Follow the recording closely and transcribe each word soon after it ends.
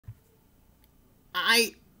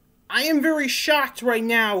I I am very shocked right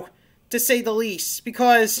now, to say the least,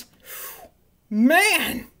 because,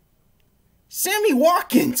 man, Sammy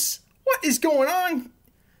Watkins, what is going on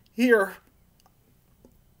here?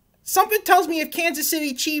 Something tells me if Kansas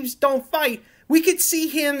City Chiefs don't fight, we could see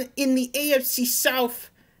him in the AFC South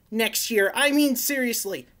next year. I mean,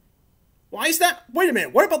 seriously. Why is that? Wait a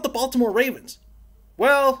minute, what about the Baltimore Ravens?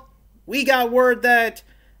 Well, we got word that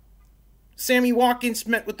Sammy Watkins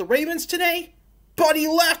met with the Ravens today, but he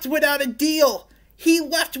left without a deal. He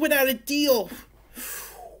left without a deal.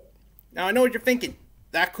 Now, I know what you're thinking.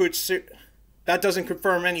 That doesn't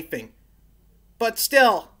confirm anything. But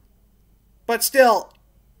still,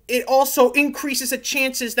 it also increases the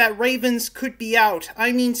chances that Ravens could be out.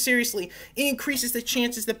 I mean, seriously, it increases the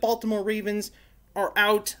chances that Baltimore Ravens are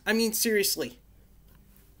out. I mean, seriously.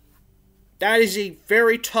 That is a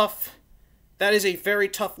very tough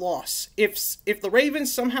loss. If the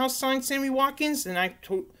Ravens somehow sign Sammy Watkins, then I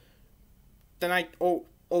owe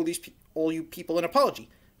all you people an apology.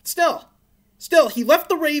 Still, he left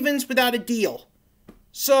the Ravens without a deal.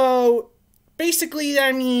 So basically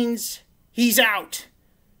that means he's out.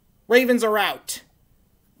 Ravens are out,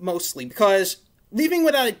 mostly, because leaving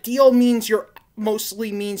without a deal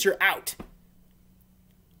mostly means you're out.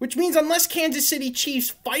 Which means unless Kansas City Chiefs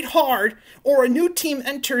fight hard or a new team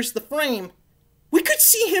enters the frame, we could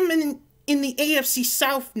see him in the AFC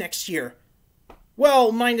South next year.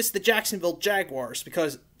 Well, minus the Jacksonville Jaguars,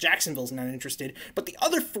 because Jacksonville's not interested, but the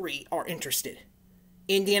other three are interested.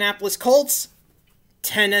 Indianapolis Colts,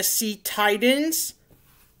 Tennessee Titans,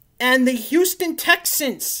 and the Houston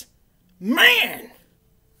Texans. Man!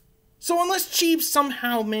 So unless Chiefs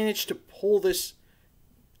somehow manage to pull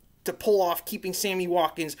off keeping Sammy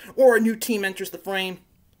Watkins, or a new team enters the frame,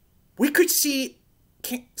 we could see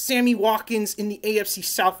Sammy Watkins in the AFC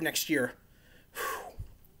South next year.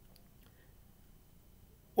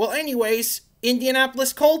 Well, anyways,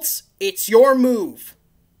 Indianapolis Colts, it's your move.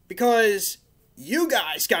 Because you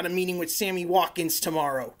guys got a meeting with Sammy Watkins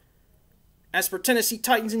tomorrow. As for Tennessee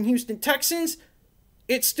Titans and Houston Texans,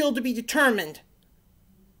 it's still to be determined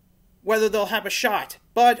whether they'll have a shot.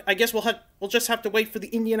 But I guess we'll just have to wait for the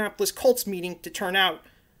Indianapolis Colts meeting to turn out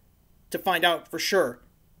to find out for sure.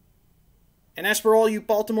 And as for all you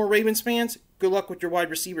Baltimore Ravens fans, good luck with your wide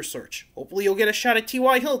receiver search. Hopefully you'll get a shot at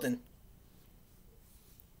T.Y. Hilton.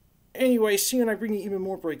 Anyway, see you when I bring you even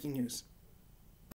more breaking news.